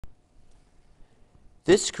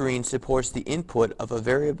This screen supports the input of a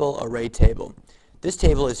variable array table. This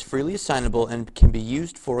table is freely assignable and can be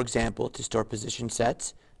used, for example, to store position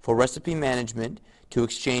sets, for recipe management, to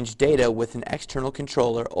exchange data with an external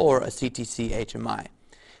controller or a CTC HMI.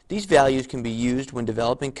 These values can be used when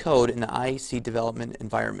developing code in the IEC development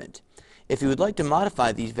environment. If you would like to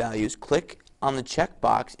modify these values, click on the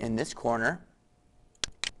checkbox in this corner.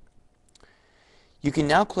 You can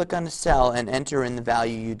now click on a cell and enter in the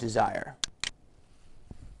value you desire.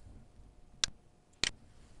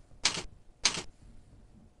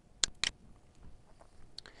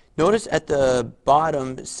 Notice at the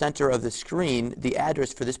bottom center of the screen, the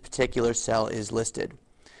address for this particular cell is listed.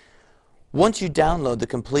 Once you download the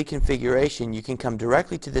complete configuration, you can come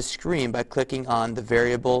directly to this screen by clicking on the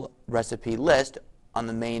variable recipe list on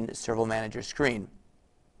the main Servo Manager screen.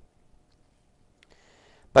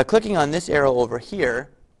 By clicking on this arrow over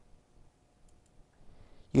here,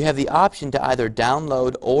 you have the option to either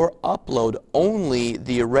download or upload only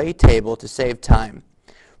the array table to save time.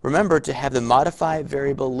 Remember to have the Modify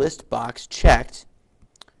Variable List box checked.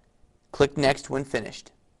 Click Next when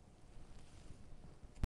finished.